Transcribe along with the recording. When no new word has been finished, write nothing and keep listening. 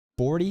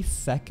40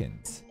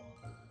 seconds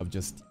of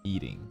just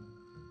eating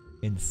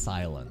in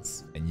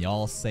silence, and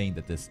y'all saying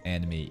that this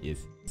anime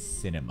is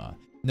cinema.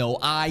 No,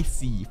 I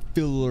see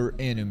filler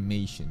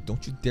animation.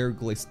 Don't you dare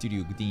go like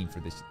Studio Dean for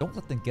this. Don't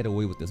let them get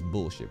away with this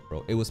bullshit,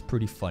 bro. It was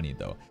pretty funny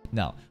though.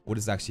 Now, what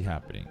is actually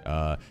happening?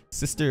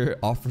 Sister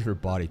offered her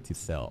body to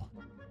sell,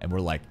 and we're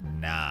like,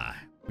 nah,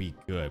 we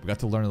good. We got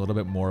to learn a little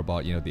bit more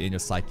about, you know, the inner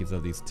psyches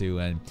of these two,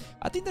 and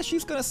I think that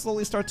she's gonna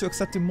slowly start to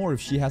accept him more if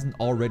she hasn't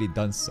already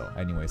done so.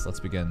 Anyways, let's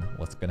begin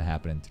what's gonna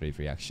happen in today's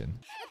reaction.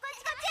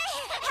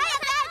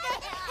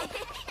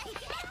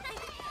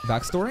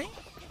 Backstory?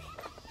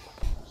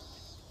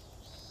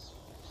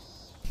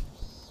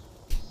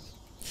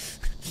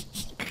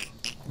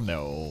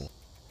 No.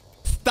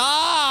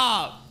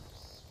 Stop!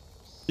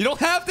 You don't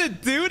have to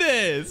do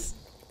this!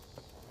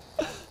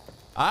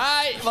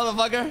 Alright,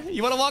 motherfucker.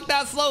 You wanna walk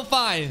that slow?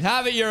 Fine.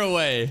 Have it your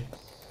way.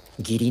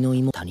 義理の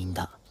妹他人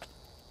だ。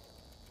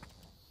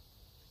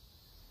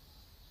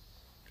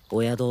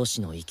親同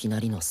士のいきな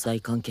りの再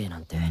関係な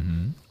んて、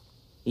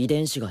遺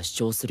伝子が主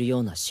張する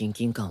ような親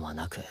近感は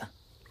なく。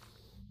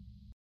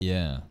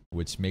Yeah,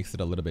 which makes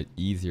it a little bit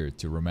easier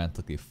to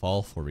romantically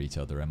fall for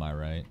each other, am I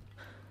right?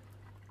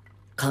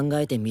 考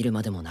えてみる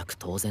までもなく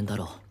当然だ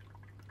ろう。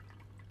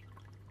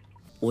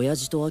親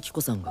父とアキ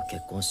コさんが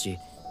結婚し、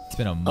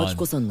アキ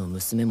コさんの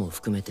娘も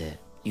含めて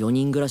4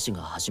人暮らし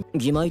が始め、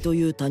義妹と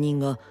いう他人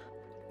が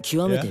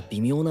極めて微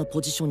妙なポ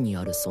ジションに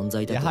ある存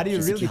在だと気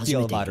づき始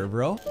めている。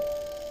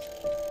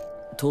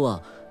と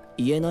は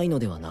言えないの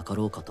ではなか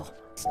ろうかと。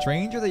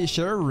Stranger that you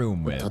share a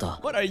room with. ただ、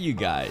What are you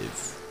guys?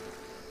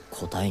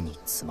 答えに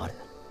詰まる。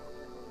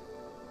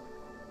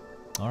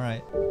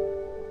Alright.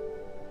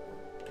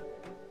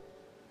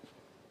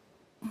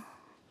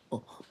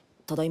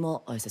 ただい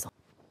ま、綾瀬さん。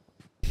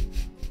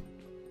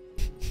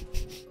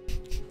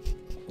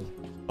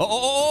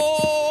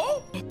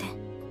Oh!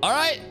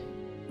 Alright.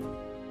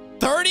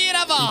 30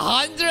 out of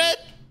 100?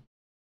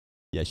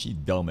 Yeah, she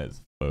dumb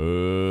as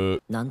fuck.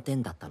 何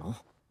点だったの？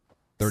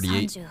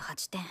 38.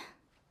 38点。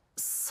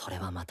それ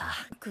はまた。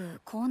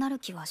こうなる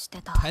気はし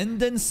てた。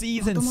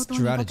Tendencies and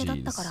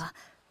strategies.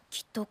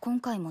 きっと今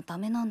回もダ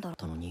メなんだろ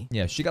う。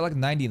Yeah, she got like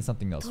 90 and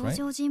something else, right? 登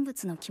場人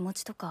物の気持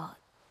ちとか。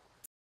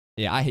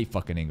Yeah, I hate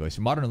fucking English.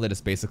 Modern lit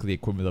is basically the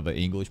equivalent of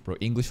English, bro.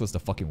 English was the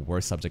fucking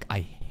worst subject. I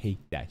hate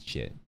that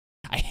shit.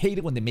 I hate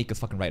it when they make us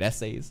fucking write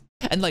essays.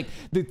 And like,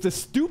 the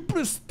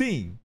stupidest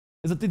thing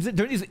is that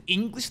during these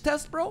English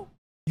tests, bro,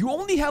 you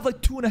only have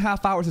like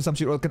 2.5 hours or some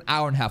shit, or like an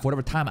hour and a half,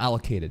 whatever time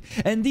allocated.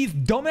 And these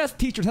dumbass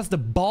teachers has the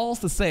balls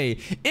to say,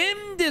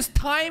 in this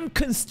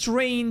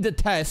time-constrained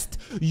test,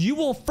 you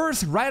will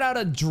first write out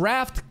a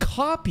draft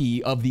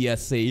copy of the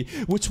essay,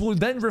 which will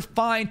then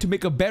refine to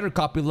make a better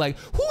copy. Like,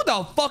 who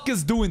the fuck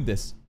is doing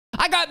this?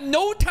 I got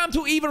no time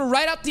to even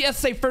write out the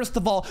essay first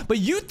of all, but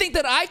you think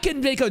that I can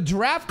make a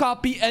draft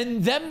copy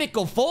and then make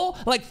a full?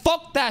 Like,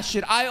 fuck that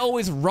shit. I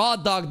always raw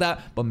dog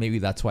that, but maybe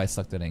that's why I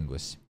sucked at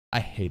English. I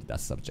hate that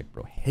subject,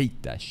 bro.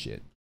 Hate that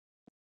shit.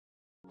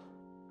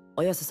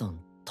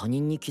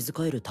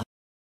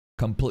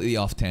 Completely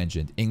off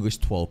tangent. English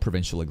 12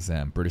 provincial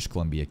exam, British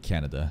Columbia,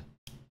 Canada.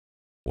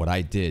 What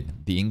I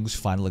did, the English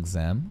final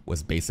exam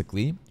was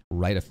basically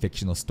write a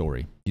fictional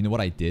story. You know what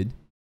I did?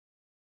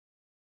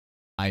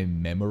 I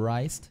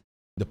memorized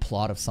the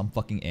plot of some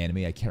fucking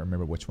anime. I can't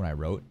remember which one I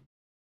wrote.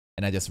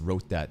 And I just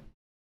wrote that.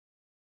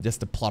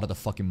 Just the plot of the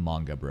fucking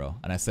manga, bro.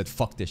 And I said,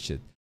 fuck this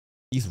shit.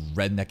 These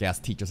redneck ass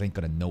teachers ain't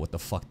gonna know what the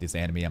fuck this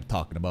anime I'm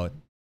talking about.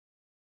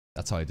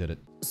 That's how I did it.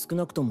 少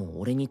なくと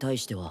も俺に対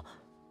しては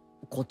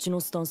こっち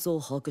のスタンス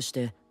を把握し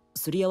て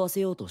すり合わ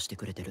せようとして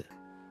くれてる。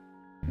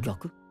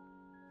逆？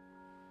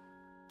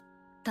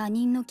他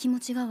人の気持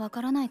ちがわ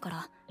からないか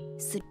ら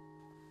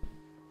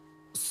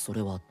そ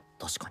れは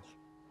確かに。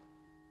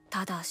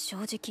ただ正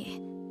直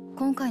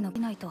今回の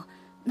ないと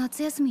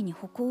夏休みに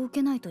歩行を受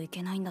けないとい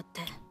けないんだっ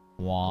て。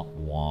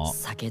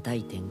避けた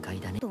い展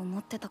開だね。と思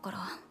ってたから。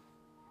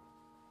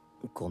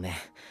ごめん。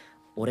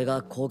俺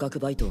が高額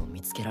バイトを見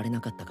つけられな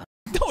かったか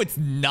ら。No, it's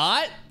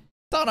not.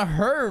 It's not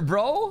her,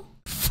 bro.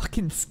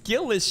 Fucking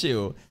skill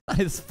issue. Not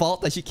his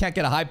fault that she can't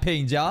get a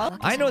high-paying job.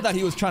 I know that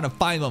he was trying to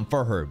find one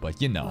for her,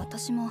 but you know.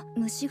 私も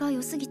虫が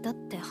良すぎたっ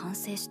て反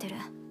省してる。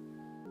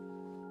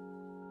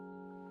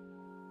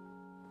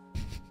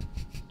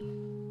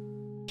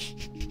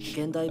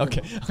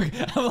Okay.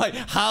 I'm like,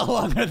 how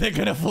long are they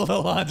gonna fold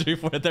the laundry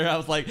for there? I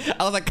was like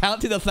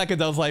counting the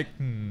seconds. I was like,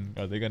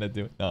 are they gonna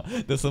do it? No,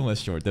 this one was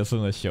short. This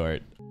one was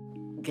short.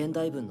 現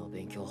代文の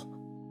勉強。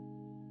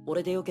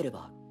俺でよけれ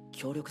ば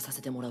協力さ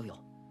せてもらうよ。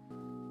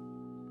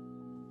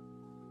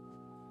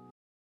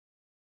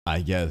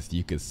I guess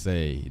you could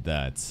say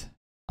that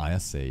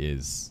Ayase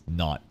is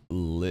not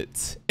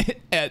lit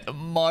at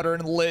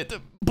modern lit.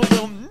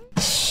 Boom.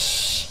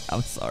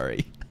 I'm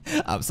sorry.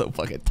 I'm so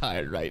fucking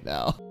tired right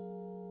now.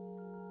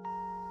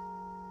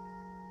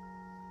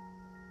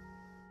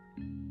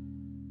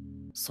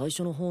 Okay,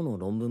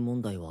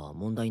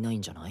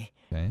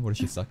 what does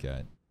she suck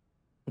at?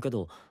 け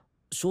ど、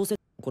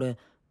これ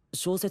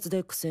小説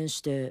で苦戦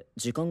して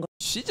時間が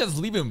She just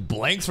leaving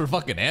blanks for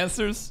fucking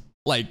answers?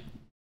 Like,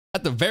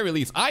 At the very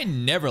least, I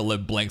never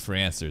leave blanks for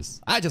answers.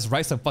 I just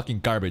write some fucking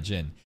garbage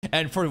in.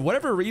 And for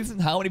whatever reason,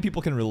 how many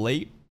people can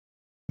relate?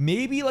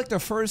 Maybe like the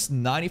first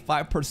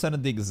 95%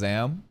 of the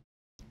exam,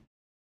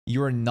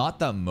 you're not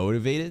that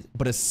motivated.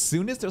 But as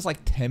soon as there's like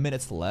 10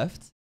 minutes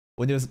left,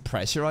 when there's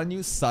pressure on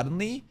you,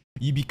 suddenly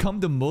you become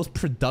the most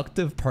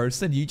productive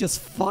person. You just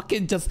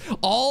fucking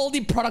all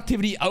the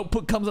productivity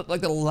output comes up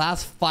like the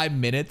last 5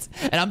 minutes.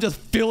 And I'm just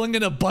filling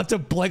in a bunch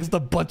of blanks with a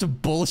bunch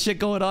of bullshit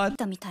going on.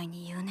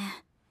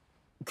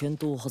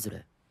 検討外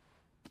れ。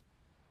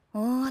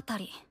大当た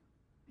り。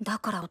だ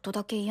からちょっと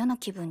だけ嫌な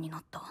気分にな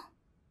った。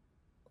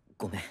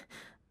ごめん。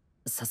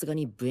さすが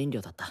に無遠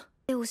慮だった。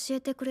教え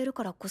てくれる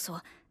からこそ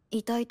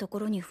痛いとこ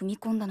ろに踏み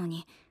込んだの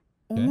に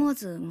思わ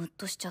ずムッ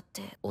としちゃっ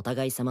て。お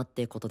互い様っ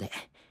てことで。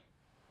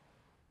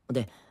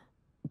で、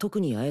特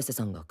に綾瀬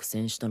さんが苦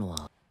戦したの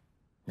は、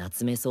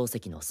夏目漱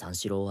石の三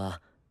四郎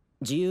は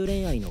自由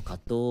恋愛の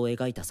葛藤を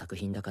描いた作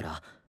品だか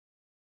ら。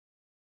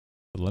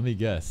Let me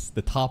guess.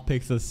 The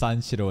topics of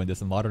Sanshiro in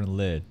this modern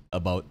lit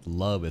about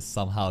love is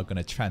somehow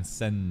gonna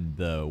transcend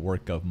the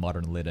work of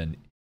modern lit and,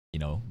 you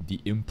know,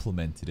 be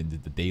implemented into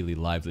the daily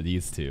lives of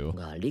these two.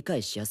 が理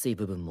解しやすい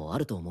部分もあ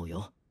ると思う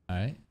よ。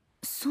Alright.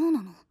 そう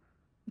なの？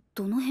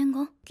どの辺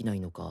が？できない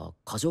のか、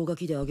箇条書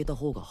きであげた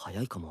方が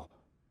早いかも。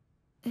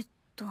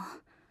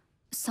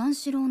三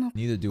四郎のあ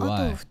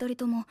と二人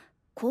とも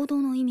行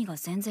動の意味が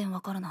全然わ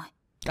からない。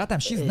Goddamn,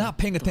 she's not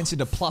paying attention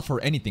to the plot for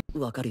anything.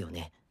 わかるよ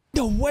ね。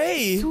No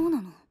way! そう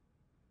なの。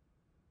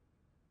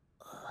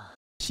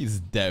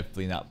She's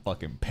definitely not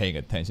fucking paying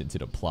attention to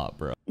the plot,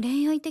 bro.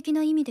 恋愛的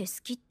な意味で好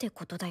きって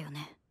ことだよ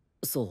ね。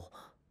そう。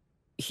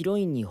ヒロ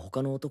インに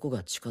他の男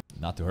が近づ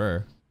Not to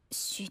her.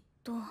 嫉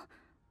妬。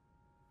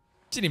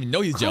She didn't even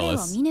know he's 彼は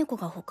jealous. 峰子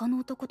が他の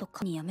男と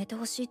かにやめて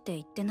ほしいって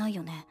言ってない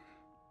よね。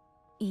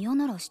嫌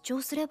なら主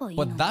張すればいい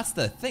の。But that's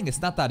the thing,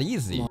 it's not that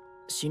easy.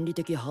 心理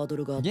的ハード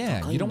ルが高いんじゃな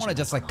いか Yeah, you don't want to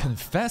just like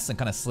confess and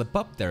kind of slip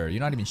up there. You're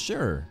not even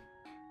sure.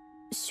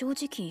 正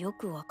直よ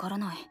くわから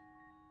ない。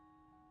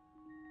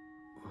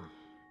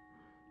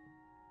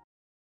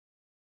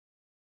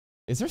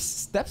Is her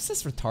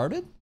stepsis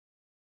retarded?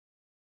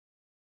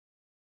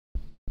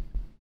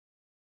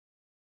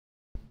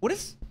 What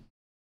is...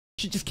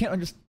 She just can't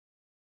understand...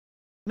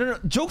 No,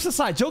 jokes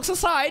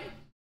aside,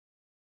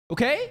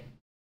 okay?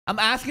 I'm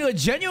asking a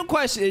genuine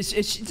question. Is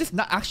she just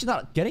not actually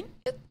not getting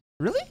it?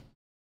 Really?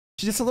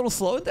 She's just a little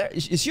slow there?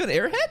 Is she an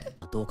airhead?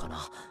 どうか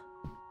な。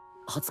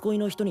初恋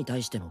の人に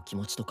対しての気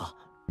持ちとか。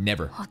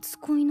Never. 初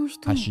恋の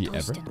人に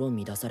対して論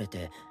乱され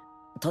て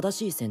正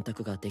しい選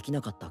択ができ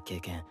なかった経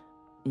験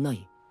な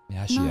い？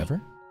 Has she ever?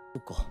 そ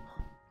っか。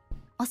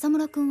浅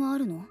村くんはあ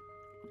るの？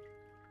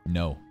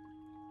 No.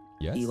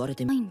 Yes? 言われ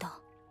てないんだ。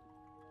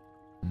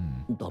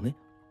ダメ？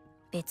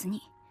別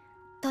に。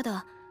た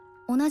だ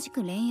同じ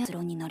く恋愛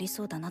論になり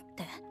そうだなっ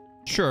て。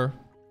Sure.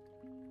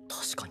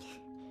 確かに。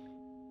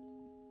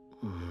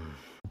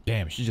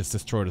Damn, she just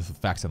destroyed us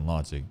with facts and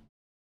logic.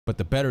 But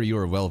the better you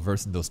are well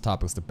versed in those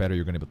topics, the better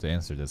you're going to be able to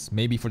answer this.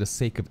 Maybe for the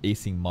sake of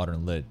acing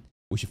modern lit,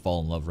 we should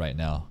fall in love right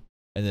now.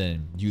 And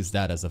then use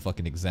that as a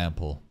fucking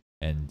example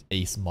and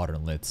ace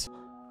modern lit.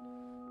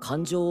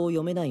 感情を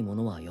読めないも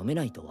のは読め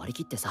ないと割り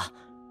切ってさ。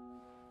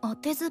当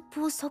てずっ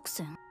ぽう作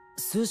戦？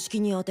数式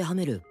に当ては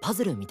めるパ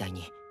ズルみたい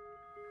に。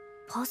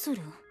パズ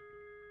ル？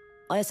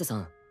綾瀬さ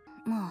ん。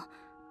ま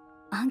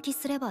あ暗記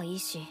すればいい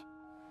し。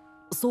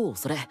そう、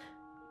それ。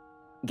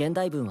現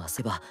代文は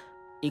すれば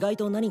意外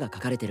と何が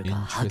書かれてる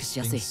か把握し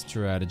やすい。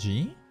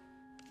Strategy?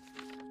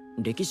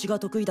 歴史が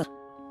得意だ。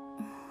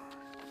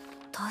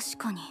確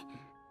かに。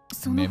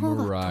その方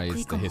が得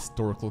意 Memorize か the も。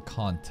 historical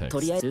context.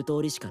 とりあえず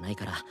通りしかない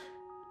から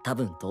多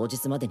分当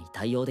日までに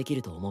対応でき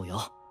ると思う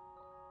よ。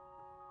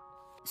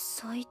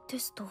再テ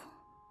スト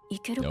い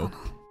けるかな？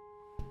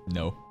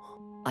 No.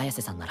 綾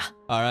瀬さんなら。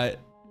Alright.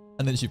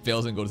 And then she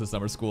fails and goes to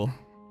summer school.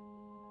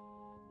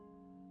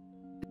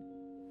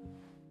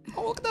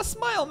 Oh, look at that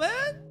smile, man!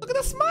 Look at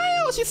that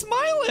smile! She's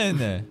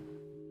smiling!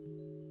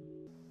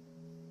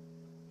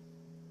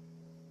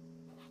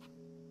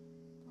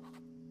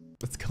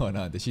 What's going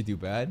on? Did she do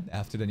bad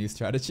after the new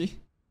strategy?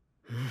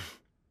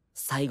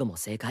 最後も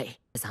正解。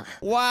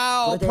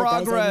Wow, これで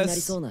題材になり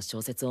progress! そうな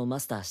小説をマ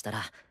スターした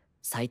ら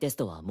再テス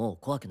トはもう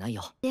怖くない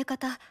よ。入れ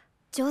方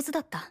上手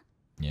だった。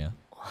Yeah.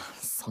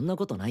 そんな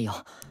ことないよ。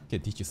 Can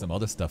teach you some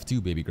other stuff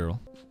too, baby girl.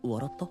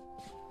 笑った？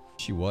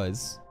 She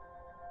was.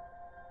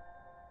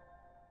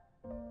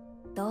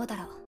 どうだ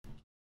ろう。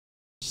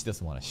 She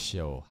doesn't want to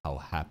show how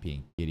happy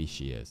and giddy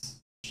she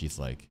is.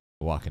 She's like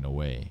walking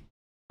away.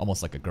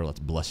 Almost like a girl that's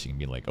blushing and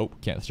being like, oh,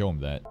 can't show him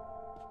that.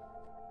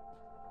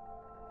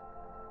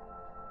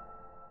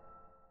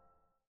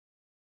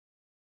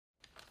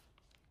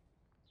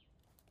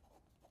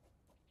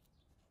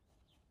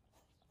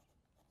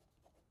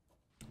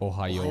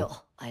 Ohio.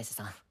 綾瀬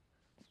さん。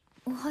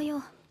おはよ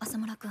う浅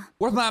村くん。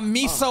 Where's my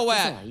miso あ、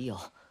 at? はいい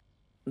よ。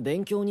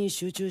勉強に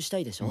集中した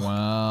いでしょ。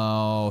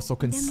 Wow, so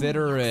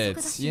considerate.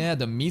 Yeah,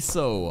 the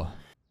miso.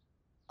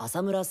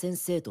 浅村先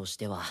生とし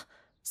ては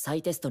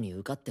再テストに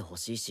受かってほ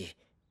しいし、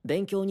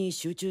勉強に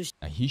集中し。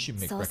He should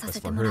make そうさ breakfast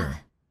せて for もらう。 her.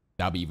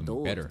 That'd be even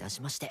better. 出し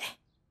まして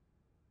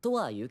と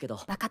は言うけど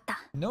わかった。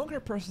 Knowing her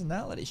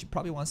personality, she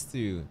probably wants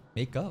to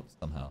make up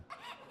somehow.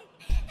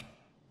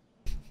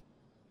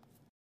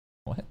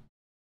 What?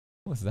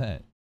 What was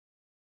that?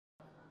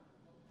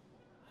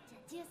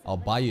 I'll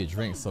buy you a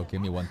drink, so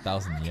give me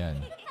 1,000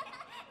 yen.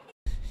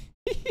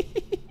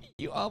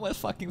 You almost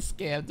fucking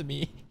scammed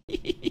me.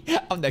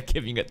 I'm not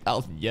giving you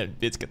 1,000 yen,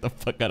 bitch. Get the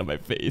fuck out of my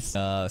face.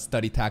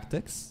 Study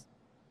tactics.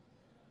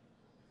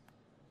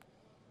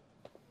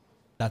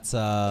 That's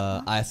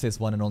Ayase's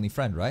one and only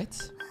friend, right?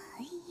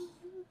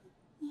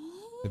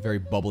 A very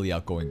bubbly,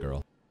 outgoing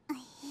girl.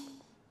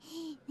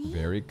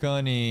 Very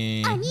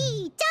cunning.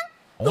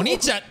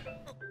 Oni-chan!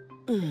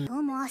 ど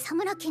うも浅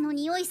村家の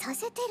匂いさ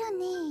せてる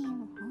ね。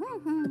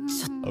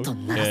ちょっと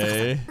長坂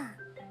さん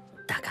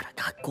だから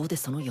学校で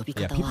その呼び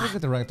Yeah, 方 people は get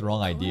the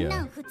wrong idea.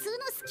 普通の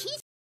スキン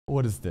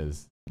What is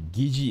this?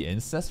 Gigi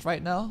incest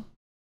right now?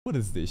 What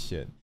is this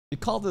shit? You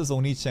call this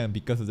Oni-chan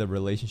because of the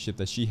relationship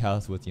that she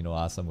has with, you know,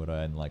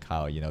 Asamura and like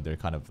how, you know, they're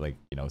kind of like,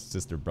 you know,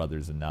 sister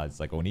brothers and now it's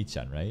like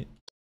Oni-chan, right?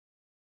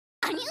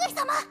 兄上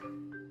様。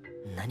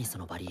何そ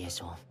のバリエー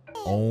ション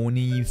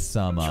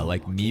Oni-sama,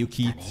 like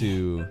Miyuki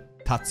to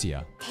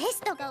Tatsuya. テ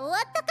ストが終わ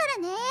ったから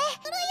ね。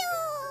来るよ。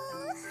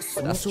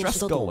 That's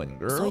stress going,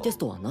 再 girl. テス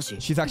トはなし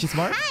She's actually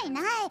smart? ない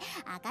ない。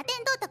赤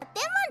点取ったら1000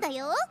万だ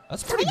よ。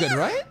 That's pretty good,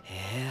 right?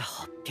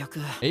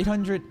 800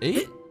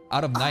 808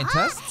 out of 9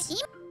 tests?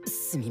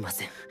 すみま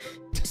せん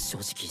正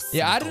直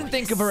Yeah, I didn't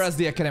think of her as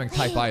the academic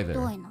type どう either. や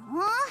の？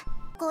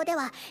ここで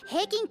は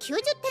平均90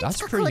点 That's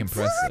近く pretty を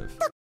ずっ impressive.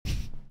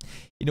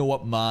 You know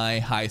what my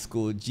high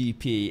school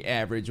GPA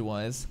average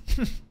was?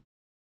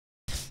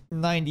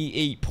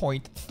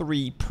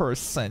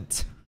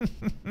 98.3%.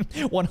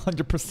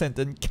 100%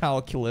 in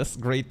calculus,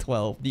 grade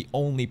 12. The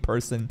only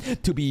person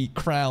to be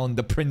crowned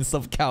the prince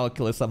of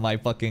calculus at my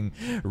fucking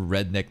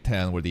redneck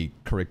town where the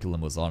curriculum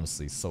was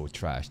honestly so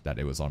trash that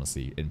it was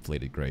honestly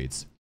inflated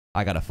grades.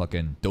 I got a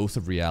fucking dose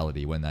of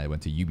reality when I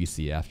went to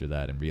UBC after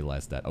that and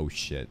realized that, oh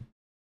shit.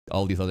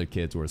 All these other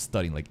kids were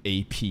studying like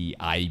AP,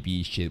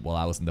 IB shit while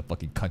I was in the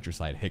fucking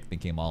countryside hick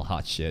thinking I'm all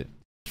hot shit.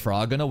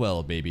 Frog in a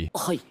well, baby.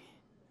 はい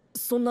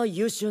そんな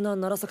優秀な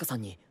奈良坂さ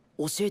んに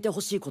教えてほ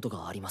しいこと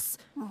があります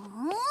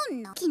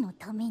なきの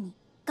ために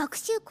学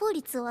習効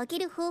率を上げ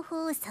る方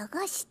法を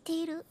探し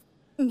ている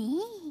ね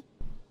え。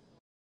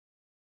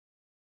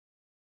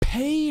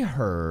Pay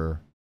her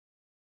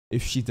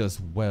if she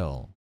does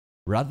well.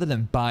 Rather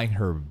than buying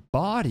her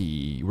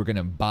body, we're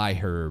gonna buy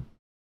her,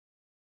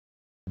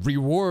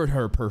 reward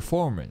her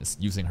performance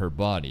using her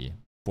body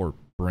for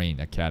Brain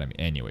Academy.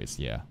 Anyways,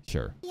 yeah,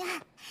 sure. いや、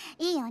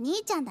いいお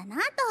兄ちゃんだな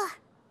と。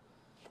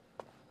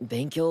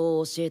勉強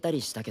を教えた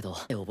りしたけど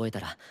覚えた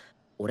ら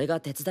俺が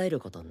手伝える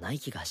ことない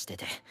気がして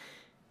て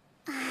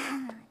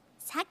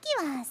さっき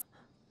は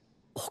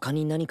他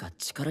に何か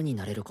力に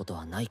なれること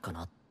はないか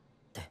なっ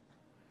て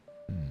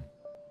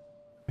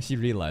What's she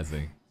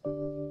realizing?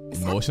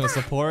 Emotional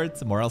support,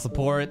 moral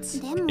support,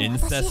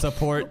 incest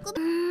support.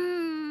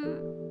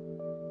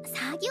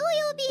 作業用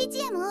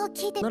BGM を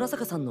聞いて奈良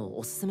坂さんの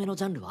おすすめの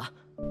ジャンルは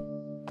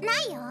な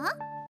いよ。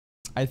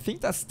I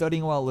think that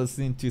studying while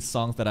listening to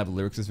songs that have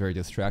lyrics is very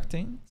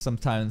distracting.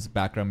 Sometimes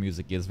background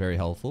music is very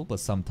helpful,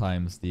 but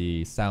sometimes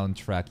the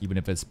soundtrack, even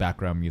if it's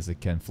background music,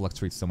 can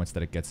fluctuate so much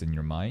that it gets in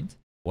your mind.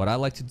 What I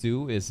like to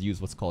do is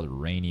use what's called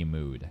rainy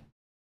mood.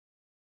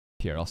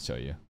 Here, I'll show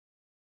you.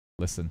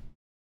 Listen.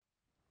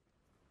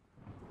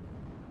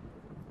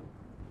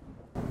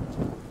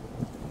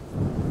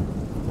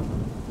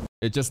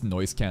 It's just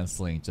noise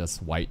canceling,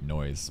 just white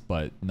noise,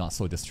 but not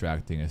so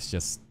distracting. It's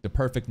just the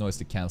perfect noise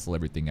to cancel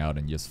everything out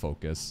and just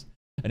focus.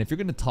 And if you're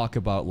going to talk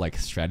about like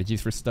strategies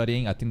for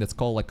studying, I think that's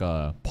called like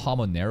a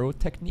Pomodoro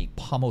technique,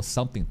 Pomo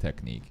something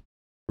technique.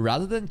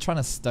 Rather than trying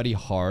to study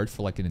hard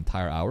for like an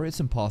entire hour, it's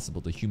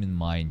impossible. The human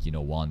mind, you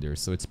know, wanders.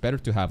 So it's better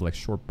to have like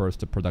short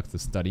bursts of productive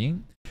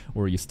studying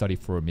where you study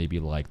for maybe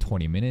like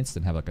 20 minutes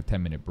and have like a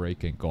 10-minute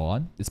break and go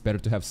on. It's better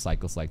to have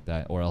cycles like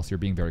that or else you're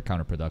being very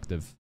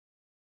counterproductive.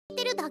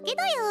 てるだけ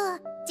だよ。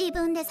自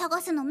分で探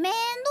すの面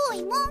倒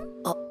いもん。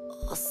あ、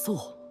そう。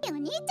お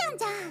兄ちゃん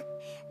じゃん。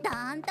ど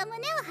んと胸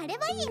を張れ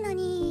ばいいの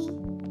に。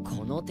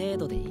この程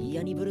度で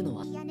嫌にぶるの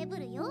は。嫌ねぶ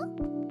るよ。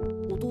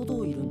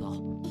弟いるんだ。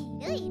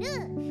いるいる。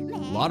A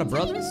lot of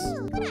brothers?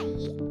 くらい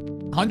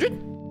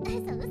 100?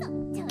 嘘嘘。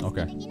常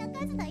識的な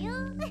数だよ。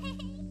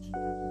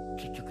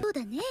結局。そう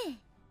だね。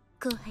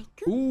後輩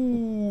くん。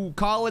Ooh,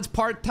 college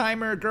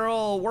part-timer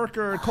girl,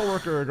 worker,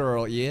 co-worker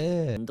girl,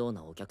 yeah. 面倒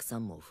なお客さ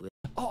んも増え。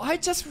Oh, I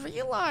just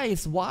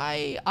realized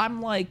why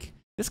I'm like,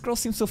 this girl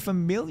seems so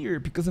familiar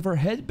because of her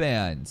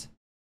headband.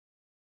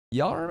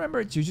 Y'all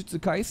remember Jujutsu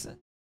Kaisen?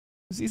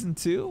 Season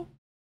 2?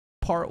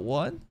 Part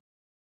 1?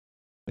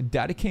 When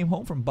daddy came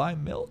home from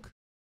buying milk?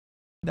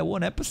 That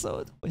one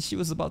episode when she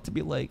was about to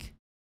be like,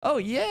 oh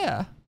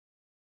yeah,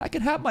 I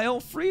can have my own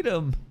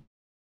freedom.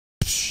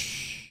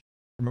 Psh,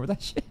 remember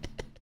that shit?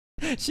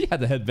 She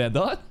had the headband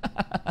on. っ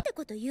て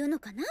こと言うの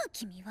かな、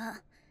君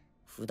は。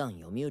普段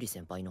読売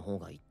先輩の方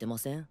が言ってま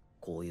せん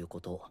こういうこ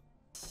と。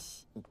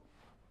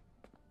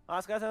お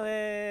疲れ様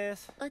で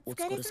す。お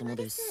疲れ様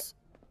です。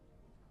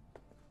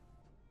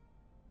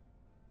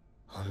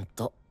ほん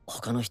と、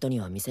他の人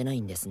には見せない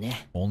んです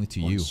ね。Only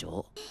to you. 本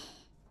性。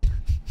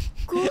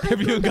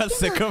Everyone got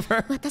sick of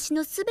her. 私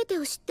のすべて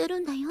を知ってる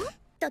んだよ。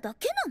だ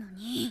けなの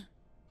に。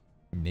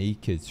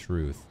Naked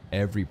truth.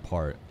 Every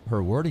part.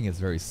 Her wording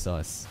is very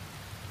sus.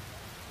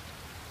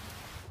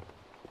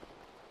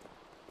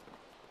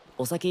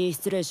 お先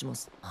失礼しま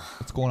す。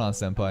What's going on,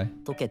 senpai?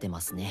 溶けて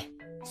ますね。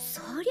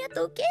そりゃ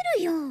溶け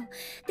るよ。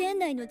店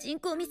内の人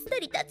口を見せた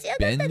り立ち上が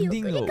ったりを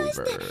繰り返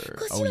して、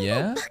腰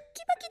はもうバッキバキ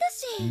だ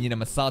し。You need a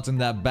massage on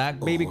that back,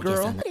 baby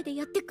girl? それで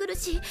やってくる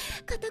し、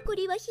肩こ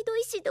りはひど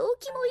いし、動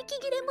悸も息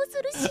切れも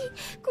するし、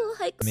後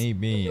輩。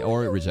Maybe,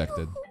 or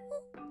rejected.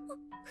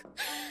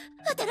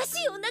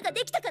 新しい女が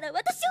できたから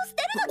私を捨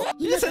てるのね。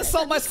 You just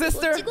insult my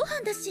sister. こっちご飯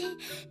だし、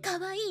可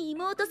愛い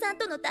妹さん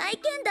との体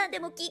験談で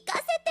も聞か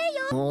せて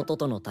よ。妹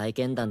との体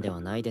験談で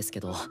はないですけ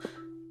ど、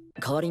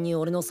代わりに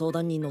俺の相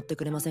談に乗って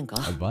くれませんか？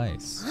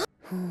 Advice.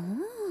 ほう、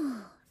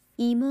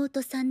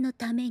妹さんの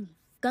ために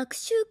学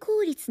習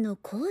効率の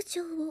向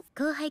上を。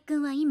後輩く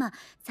んは今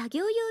作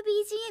業用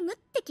BGM っ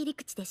て切り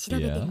口で調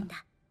べてるん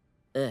だ。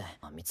え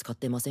え、見つかっ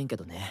てませんけ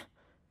どね。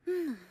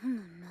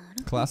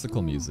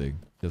Classical music,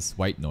 just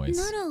white noise.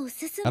 ならお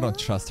すすめ。 I don't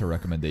trust her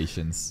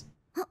recommendations.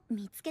 あ、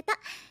見つけた。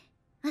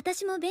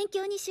私も勉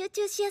強に集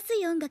中しやす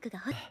い音楽が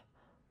はい、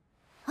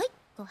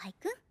後輩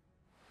くん。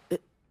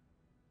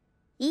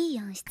いい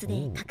音質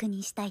で確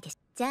認したいです。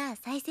じゃあ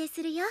再生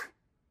するよ。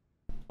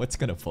What's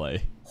gonna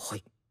play? は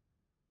い。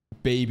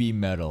 Baby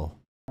metal.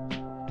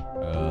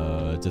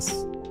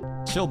 Just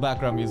chill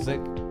background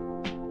music.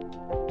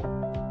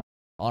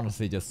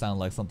 Honestly, just sound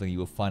like something you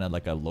would find at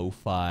like a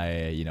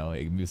lo-fi, you know,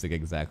 music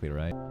exactly,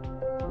 right?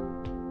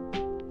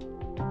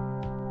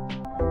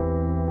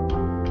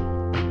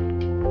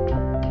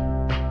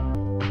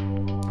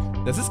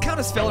 Does this count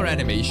as filler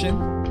animation?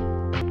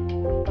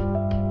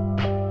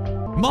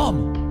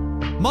 Mom!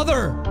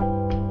 Mother!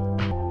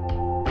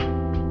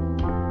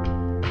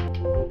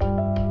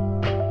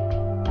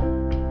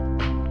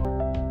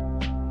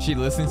 She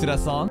listening to that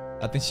song?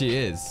 I think she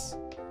is.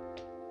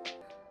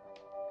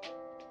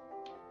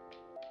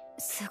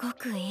 すご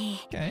くいい。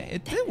Okay,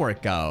 it did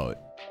work out.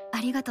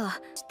 ありがとう。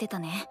知ってた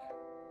ね。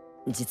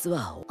実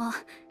は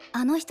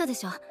あの人で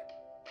しょ。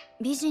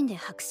美人で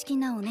博識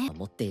なおね。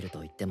持っていると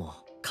言っても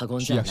過言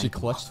じ She ゃない。 actually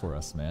clutched for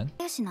us, man.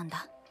 仲良しなん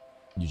だ。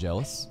You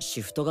jealous?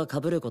 シフトが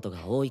被ること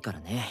が多いから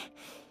ね。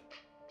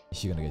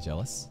Is she gonna get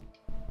jealous?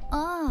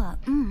 ああ、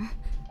うん。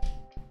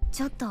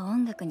ちょっと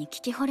音楽に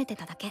聞き惚れて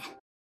ただけ。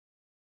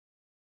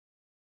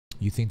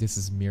You think this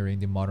is mirroring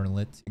the modern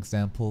lit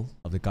example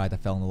of the guy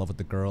that fell in love with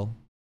the girl,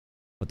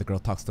 but the girl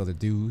talks to other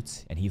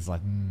dudes, and he's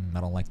like, I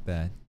don't like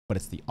that. But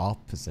it's the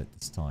opposite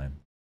this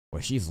time,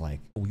 where she's like,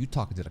 oh, you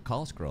talking to the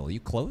college girl? Are you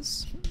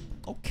close?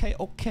 Okay,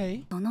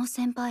 okay. その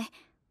先輩、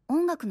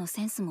音楽の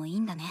センスもいい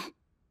んだね。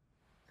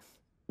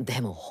で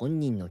も本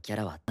人のキャ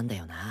ラはなんだ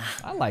よな。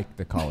I like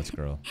the college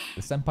girl.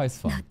 The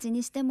senpai's ど fun. っち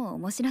にしても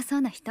面白そ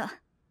うな人。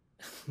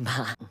ま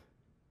あ。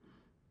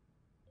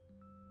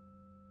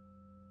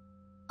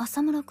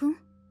浅村くん？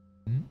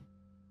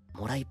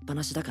もらいっぱ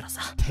なしだから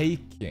さ。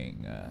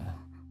Taking.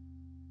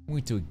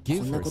 We to give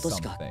こんな her こと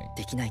しか something.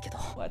 できないけど。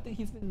Well, I think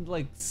he's been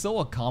like so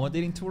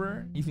accommodating to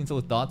her. He's been so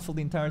thoughtful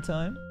the entire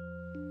time.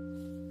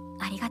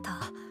 ありがとう。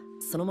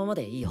そのまま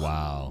でいいよ。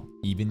Wow.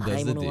 Even 洗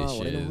does い the 物は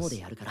俺の方で dishes.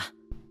 やるから。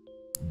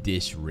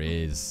Dish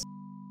Riz.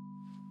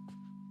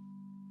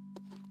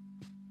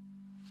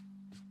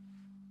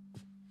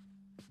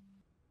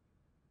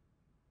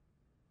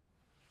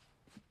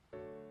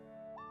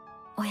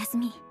 おやす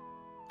み、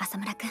浅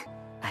村くん。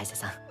綾瀬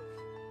さん。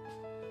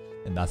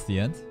And that's the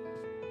end.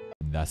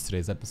 And that's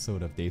today's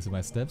episode of Days of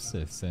My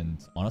Stepsis. And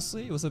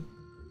honestly, it was a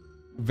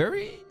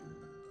very,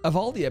 of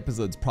all the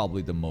episodes,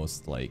 probably the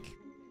most like,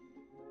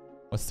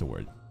 what's the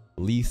word?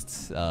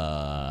 Least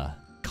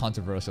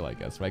controversial, I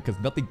guess, right?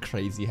 Because nothing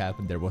crazy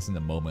happened. There wasn't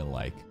a moment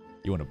like,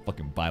 you want to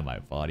fucking buy my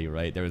body,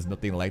 right? There was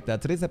nothing like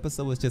that. Today's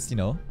episode was just, you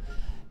know,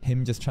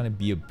 him just trying to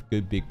be a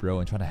good big bro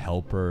and trying to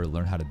help her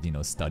learn how to, you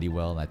know, study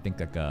well. And I think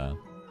like a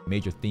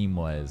major theme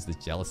was the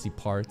jealousy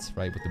part,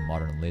 right? With the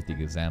modern lit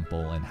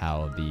example and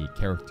how the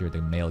character,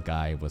 the male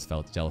guy, was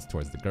felt jealous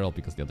towards the girl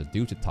because the other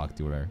dude should talk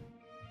to her.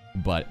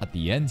 But at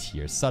the end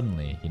here,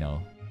 suddenly, you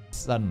know,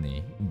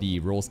 the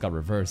roles got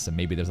reversed and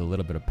maybe there's a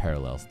little bit of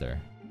parallels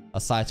there.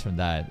 Aside from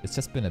that, it's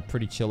just been a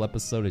pretty chill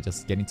episode of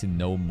just getting to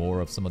know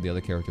more of some of the other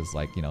characters,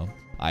 like, you know,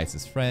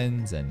 Ice's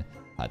friends and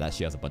that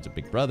she has a bunch of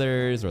big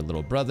brothers or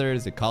little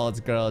brothers, the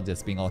college girl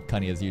just being all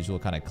cunny as usual,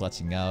 kind of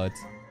clutching out.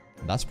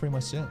 And that's pretty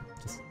much it.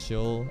 Just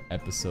chill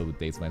episode with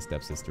Days My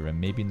Stepsister, and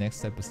maybe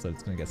next episode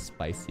it's gonna get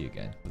spicy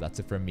again. But that's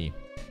it from me.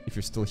 If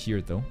you're still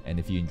here though, and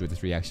if you enjoyed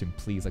this reaction,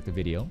 please like the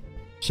video.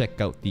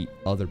 Check out the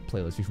other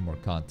playlist for more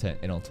content,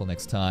 and until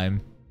next time,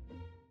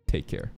 take care.